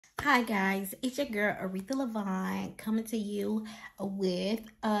Hi guys, it's your girl Aretha Levine coming to you with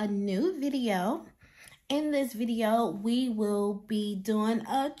a new video. In this video, we will be doing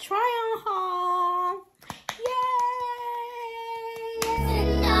a try-on haul.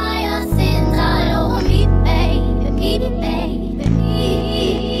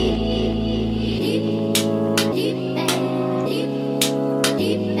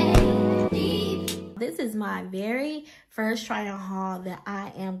 This is my very first try-on haul that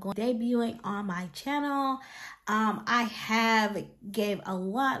I am debuting on my channel. I have gave a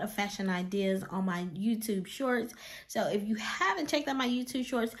lot of fashion ideas on my YouTube shorts. So if you haven't checked out my YouTube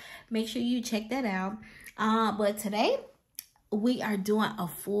shorts, make sure you check that out. But today we are doing a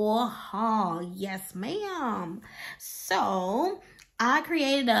full haul. Yes, ma'am. So I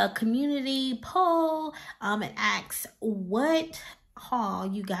created a community poll and asked what haul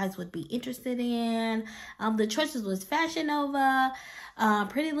you guys would be interested in. The choices was Fashion Nova,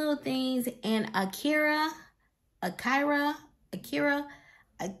 Pretty Little Things, and Akira. I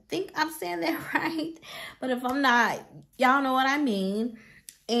think I'm saying that right, but if I'm not, y'all know what I mean.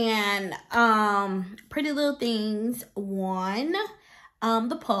 And Pretty Little Things won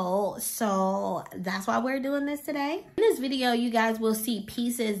the poll, so that's why we're doing this today. In this video, you guys will see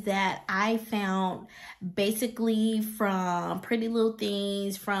pieces that I found basically from Pretty Little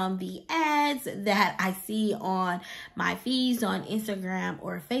Things, from the ads that I see on my feeds on Instagram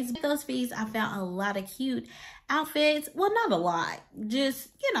or Facebook. Those feeds, I found a lot of cute outfits. Well, not a lot, just,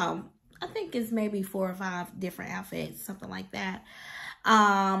 you know, I think it's maybe 4 or 5 different outfits, something like that.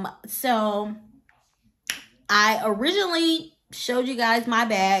 So I originally showed you guys my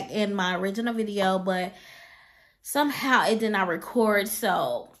bag in my original video, but somehow it did not record.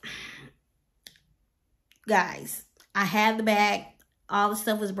 So guys, I had the bag, all the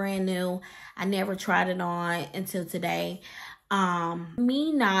stuff was brand new. I never tried it on until today.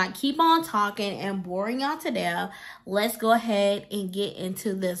 Me not keep on talking and boring y'all to death. Let's go ahead and get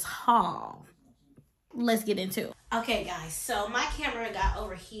into this haul. Let's get into it. Okay guys, so my camera got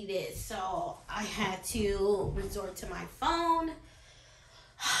overheated, so I had to resort to my phone,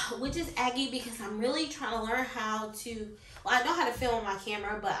 which is aggy because I'm really trying to learn how to, well, I know how to film on my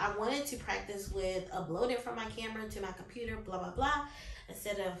camera, but I wanted to practice with uploading from my camera to my computer, blah blah blah,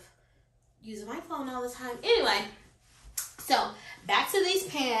 instead of using my phone all the time. Anyway, so back to these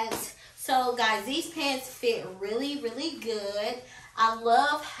pants. So guys, these pants fit really good. I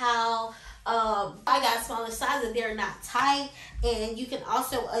love how I got smaller sizes. They're not tight, and you can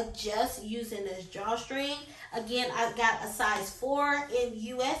also adjust using this drawstring. Again, I got a size 4 in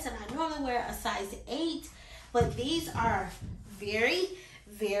US, and I normally wear a size 8, but these are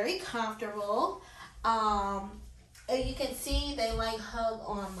very comfortable. And you can see they like hug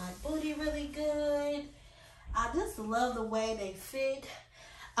on my booty really good. I just love the way they fit.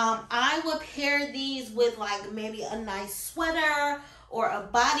 I would pair these with like maybe a nice sweater or a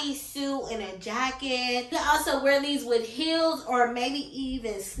bodysuit and a jacket. You can also wear these with heels or maybe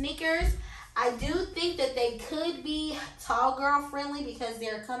even sneakers. I do think that they could be tall girl friendly because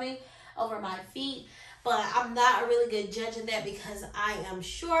they're coming over my feet, but I'm not a really good judge of that because I am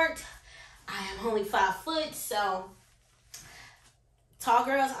short. I am only 5 foot, so tall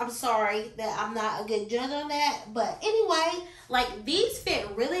girls, I'm sorry that I'm not a good judge on that. But anyway, like, these fit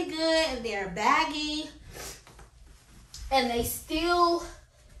really good and they're baggy. And they still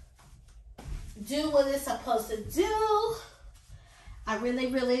do what it's supposed to do. I really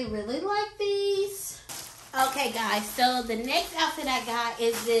like these. Okay, guys, so the next outfit I got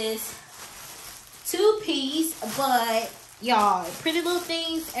is this 2-piece, but y'all, Pretty Little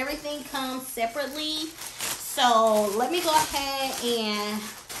Things, everything comes separately. So let me go ahead and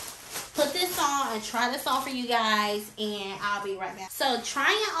put this on and try this on for you guys, and I'll be right back. So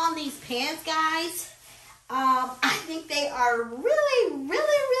trying on these pants, guys, I think they are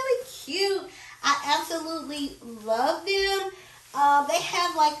really cute. I absolutely love them. They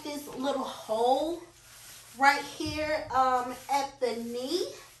have like this little hole right here at the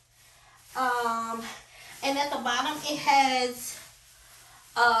knee. And at the bottom it has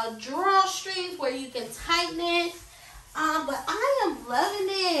drawstrings where you can tighten it. But I am loving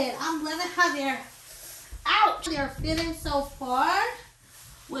it. I'm loving how they're fitting so far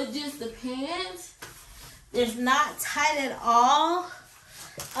with just the pants. It's not tight at all.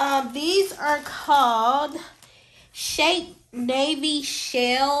 These are called Shape Navy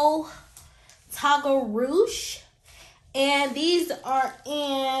Shell Toggle Ruche, and these are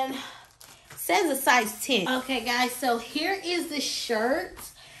in, says a size 10. Okay guys, so here is the shirt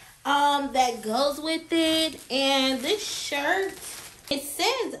that goes with it, and this shirt, it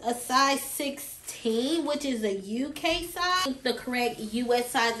says a size 16. 16, which is the UK size. The correct US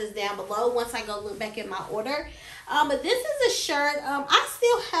size is down below once I go look back at my order. But this is a shirt. I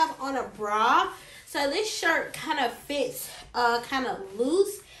still have on a bra. So this shirt kind of fits kind of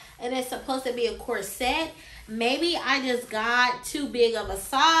loose. And it's supposed to be a corset. Maybe I just got too big of a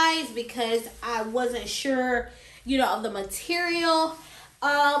size because I wasn't sure, you know, of the material.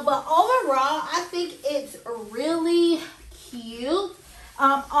 But overall, I think it's really cute.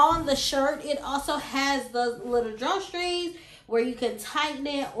 On the shirt, it also has the little drawstrings where you can tighten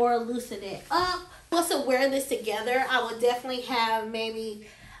it or loosen it up. Once to wear this together, I would definitely have maybe,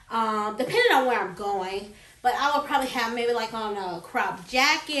 depending on where I'm going, but I would probably have maybe like on a crop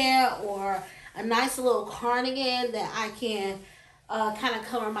jacket or a nice little cardigan that I can kind of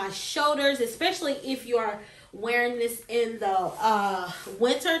cover my shoulders, especially if you're wearing this in the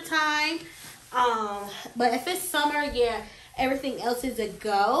winter time. But if it's summer, yeah, everything else is a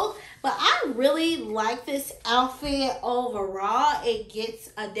go. But I really like this outfit overall. It gets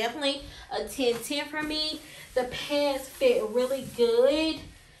definitely a 10-10 for me. The pants fit really good.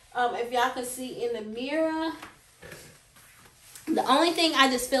 If y'all can see in the mirror. The only thing, I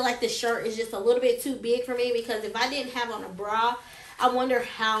just feel like the shirt is just a little bit too big for me, because if I didn't have on a bra, I wonder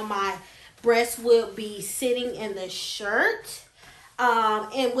how my breasts would be sitting in the shirt.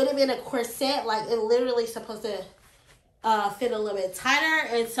 And would have been a corset, like it literally supposed to fit a little bit tighter,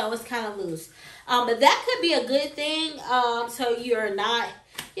 and so it's kind of loose. But that could be a good thing, so you're not,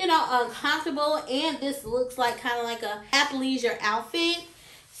 you know, uncomfortable. And this looks like kind of like a athleisure outfit.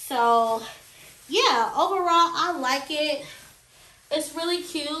 So yeah, overall I like it. It's really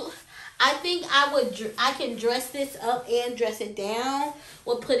cute. I think I can dress this up and dress it down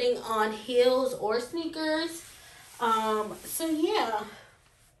with putting on heels or sneakers. So yeah.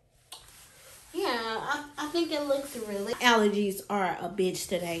 Yeah, I think it looks really... Allergies are a bitch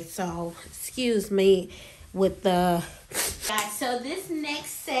today, so excuse me with the... Guys, so this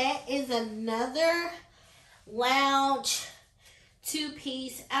next set is another lounge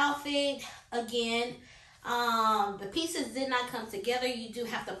two-piece outfit. Again, the pieces did not come together. You do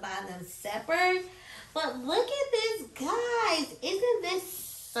have to buy them separate. But look at this, guys. Isn't this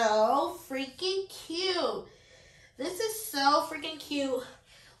so freaking cute? This is so freaking cute.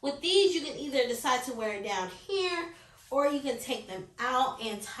 With these, you can either decide to wear it down here, or you can take them out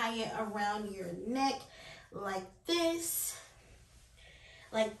and tie it around your neck like this.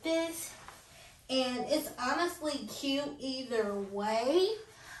 Like this. And it's honestly cute either way.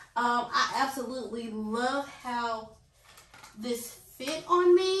 I absolutely love how this fit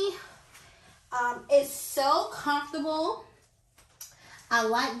on me. It's so comfortable. I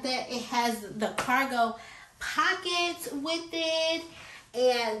like that it has the cargo pockets with it.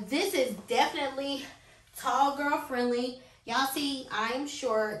 And this is definitely tall girl friendly. Y'all see, I'm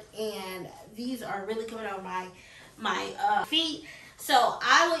short, and these are really coming over my feet. So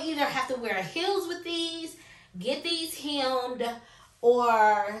I would either have to wear heels with these, get these hemmed,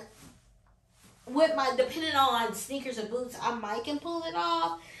 or with my, depending on sneakers or boots, I might can pull it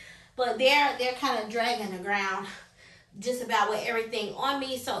off. But they're kind of dragging the ground just about with everything on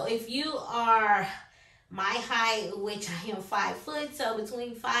me. So if you are my height, which I am 5 foot, so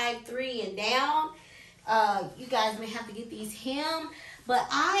between 5'3" and down, you guys may have to get these hemmed. But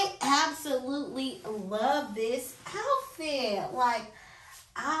I absolutely love this outfit. Like,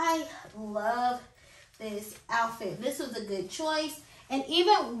 I love this outfit. This was a good choice. And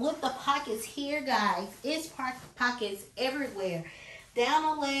even with the pockets here, guys, it's pockets everywhere.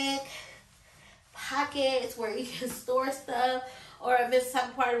 Down the leg, pockets where you can store stuff. Or if it's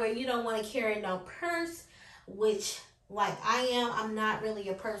some part where you don't want to carry no purse, which, like I am, I'm not really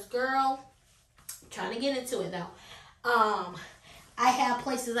a purse girl. I'm trying to get into it, though. I have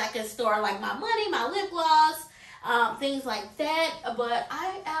places I can store, like, my money, my lip gloss, things like that. But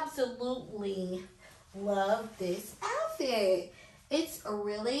I absolutely love this outfit. It's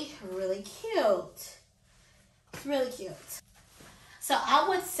really, really cute. It's really cute. So I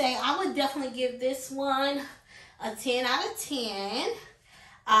would say, I would definitely give this one a 10 out of 10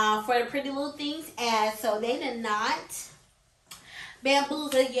 for the Pretty Little Things ad. So they did not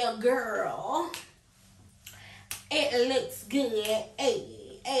bamboozle your girl. It looks good. Hey,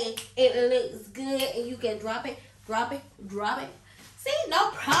 it looks good. And you can drop it, drop it, drop it. See, no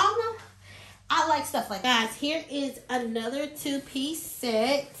problem. I like stuff like that. Guys, here is another two-piece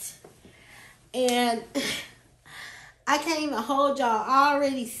set. And I can't even hold y'all. I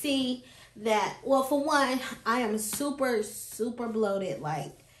already see that. Well, for one, I am super, super bloated.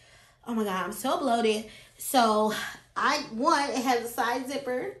 Like, oh my God, I'm so bloated. So, it has a side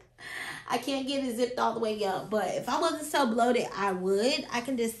zipper. I can't get it zipped all the way up. But if I wasn't so bloated, I would. I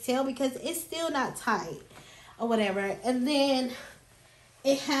can just tell because it's still not tight or whatever. And then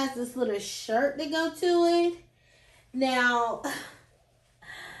it has this little shirt to go to it. Now,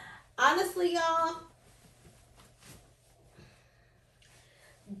 honestly, y'all,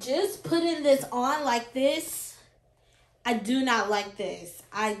 just putting this on like this, I do not like this.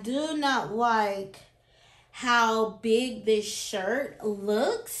 I do not like how big this shirt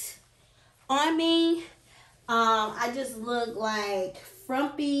looks on me. I just look like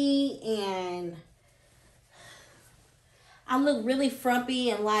frumpy, and I look really frumpy,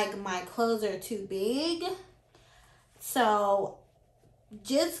 and like my clothes are too big. So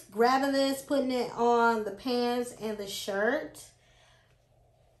just grabbing this, putting it on the pants and the shirt,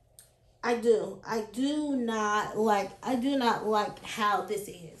 I do not like how this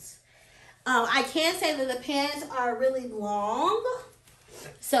is. I can say that the pants are really long,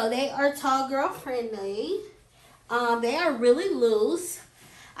 so they are tall girl friendly. They are really loose.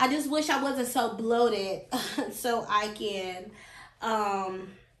 I just wish I wasn't so bloated so I can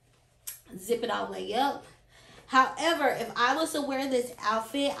zip it all the way up. However, if I was to wear this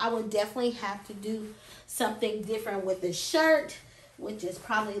outfit, I would definitely have to do something different with the shirt, which is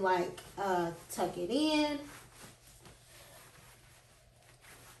probably like tuck it in.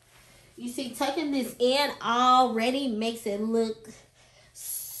 You see, tucking this in already makes it look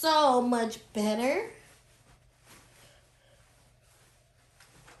so much better.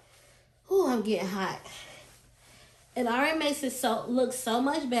 Ooh, I'm getting hot. It already makes it look so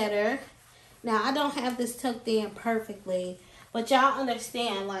much better. Now, I don't have this tucked in perfectly, but y'all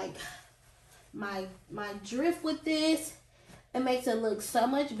understand, like, my drift with this, it makes it look so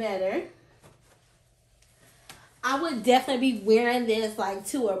much better. I would definitely be wearing this like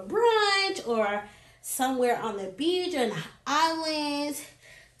to a brunch or somewhere on the beach or in the islands,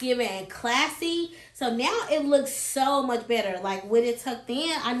 giving classy. So now it looks so much better. Like with it tucked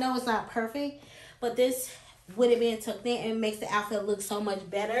in, I know it's not perfect, but this, with it being tucked in, it makes the outfit look so much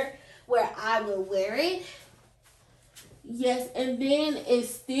better where I would wear it. Yes, and then it's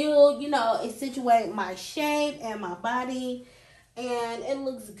still, you know, it situates my shape and my body, and it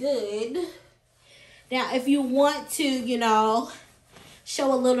looks good. Now, if you want to, you know,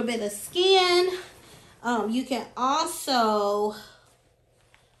 show a little bit of skin, you can also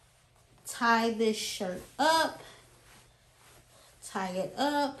tie this shirt up, tie it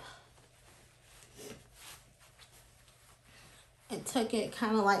up, and tuck it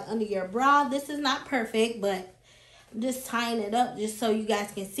kind of like under your bra. This is not perfect, but I'm just tying it up just so you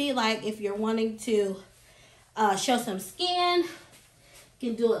guys can see, like, if you're wanting to show some skin, you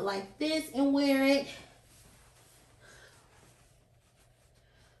can do it like this and wear it.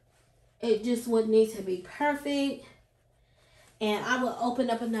 It just would need to be perfect. And I will open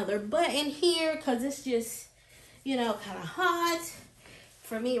up another button here because it's just, you know, kind of hot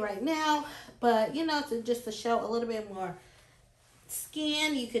for me right now. But, you know, just to show a little bit more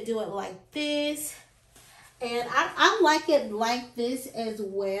skin, you could do it like this. And I like it like this as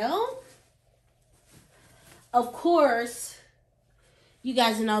well. Of course, you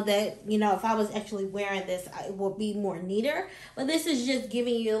guys know that, you know, if I was actually wearing this, it would be more neater. But this is just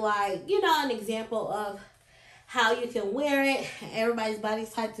giving you, like, you know, an example of how you can wear it. Everybody's body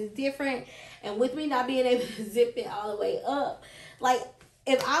type is different. And with me not being able to zip it all the way up, like,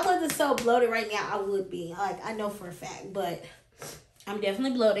 if I wasn't so bloated right now, I would be. Like, I know for a fact. But I'm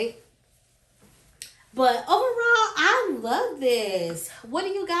definitely bloated. But overall, I love this. What do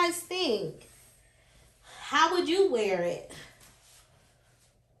you guys think? How would you wear it?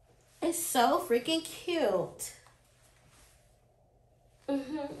 It's so freaking cute.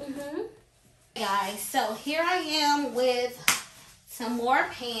 Guys, so here I am with some more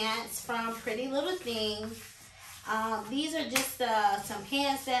pants from Pretty Little Things. These are just some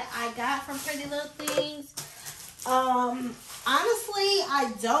pants that I got from Pretty Little Things. Honestly,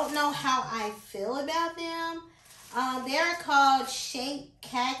 I don't know how I feel about them. They're called Shape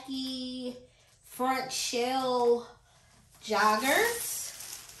Khaki Front Shell Joggers.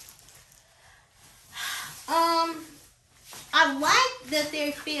 I like that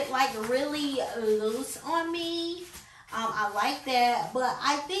they fit like really loose on me. I like that, but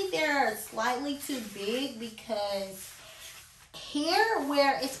I think they're slightly too big because here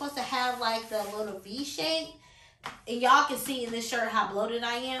where it's supposed to have like the little V shape, and y'all can see in this shirt how bloated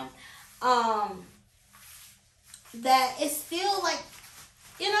I am, that it's still like,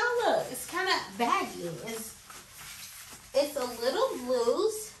 you know, look, it's kind of baggy. It's a little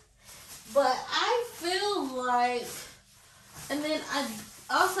loose, but I feel like, and then I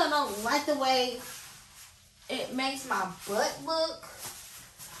also don't like the way it makes my butt look.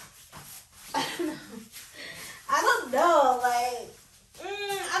 I don't know. Like,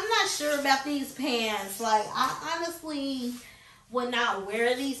 I'm not sure about these pants. Like, I honestly would not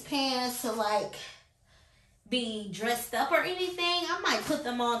wear these pants to, like, be dressed up or anything. I might put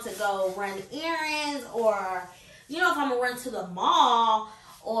them on to go run errands, or, you know, if I'm gonna run to the mall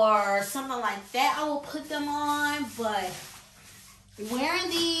or something like that, I will put them on. But wearing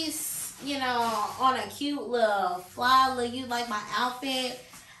these, you know, on a cute little fly look, you like my outfit,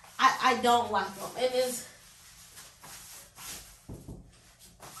 I don't like them. It is,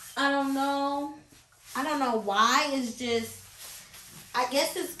 I don't know why. It's just, I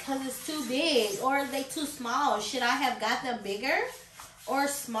guess it's because it's too big, or are they too small? Should I have got them bigger or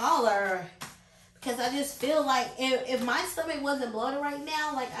smaller? Because I just feel like if my stomach wasn't bloated right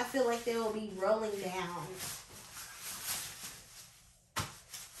now, like, I feel like they will be rolling down.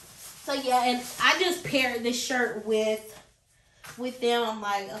 So yeah, and I just paired this shirt with them. I'm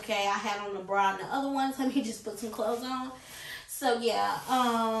like, okay, I had on the bra and the other ones. Let me just put some clothes on. So yeah,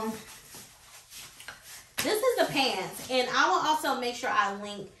 this is the pants, and I will also make sure I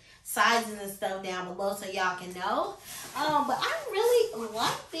link sizes and stuff down below so y'all can know. But I really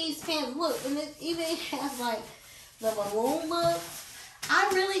like these pants. Look, and it even has like the balloon look.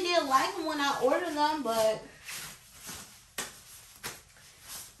 I really did like them when I ordered them, but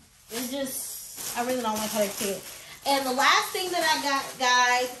it's just, I really don't like how they fit. And the last thing that I got,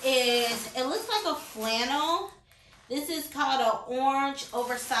 guys, is, it looks like a flannel. This is called an orange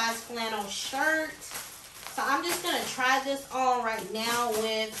oversized flannel shirt. So I'm just going to try this on right now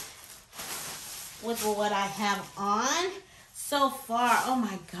with what I have on. So far, oh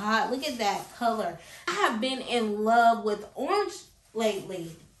my God, look at that color. I have been in love with orange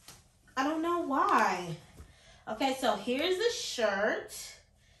lately. I don't know why. Okay, so here's the shirt.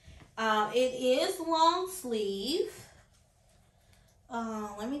 It is long sleeve.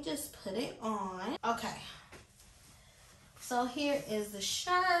 Let me just put it on. Okay. So here is the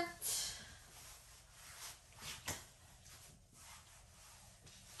shirt.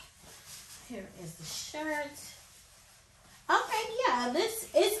 Here is the shirt. Okay, yeah, this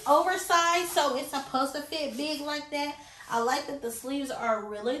is oversized, so it's supposed to fit big like that. I like that the sleeves are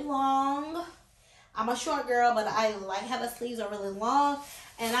really long. I'm a short girl, but I like how the sleeves are really long.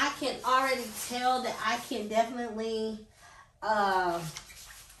 And I can already tell that I can definitely tie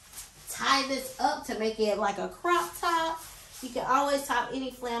this up to make it like a crop top. You can always top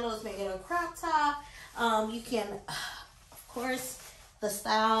any flannels, make it a crop top. You can, of course, the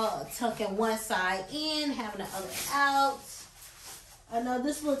style tucking one side in, having the other out. I know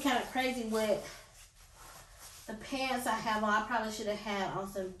this look kind of crazy with the pants I have on. I probably should have had on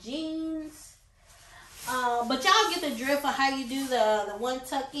some jeans. But y'all get the drift of how you do the one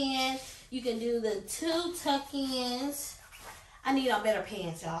tuck in. You can do the two tuck ins. I need on better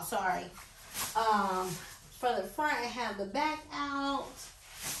pants, y'all. Sorry. For the front, I have the back out.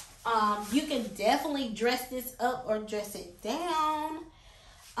 You can definitely dress this up or dress it down.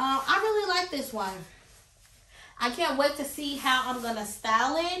 I really like this one. I can't wait to see how I'm going to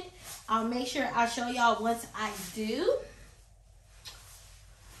style it. I'll make sure I'll show y'all once I do.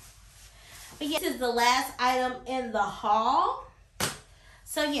 But yeah, this is the last item in the haul.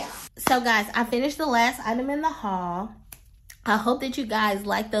 So yeah. So guys, I finished the last item in the haul. I hope that you guys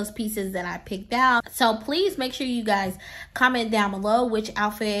like those pieces that I picked out. So please make sure you guys comment down below which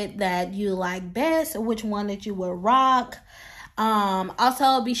outfit that you like best, or which one that you would rock.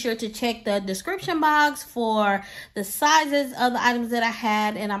 Also be sure to check the description box for the sizes of the items that I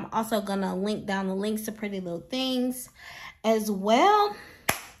had, and I'm also gonna link down the links to Pretty Little Things as well.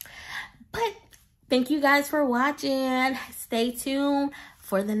 But thank you guys for watching. Stay tuned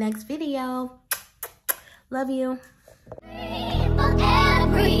for the next video. Love you. And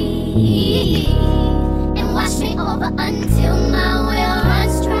watch me over until my will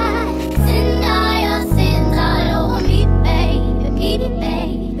runs dry.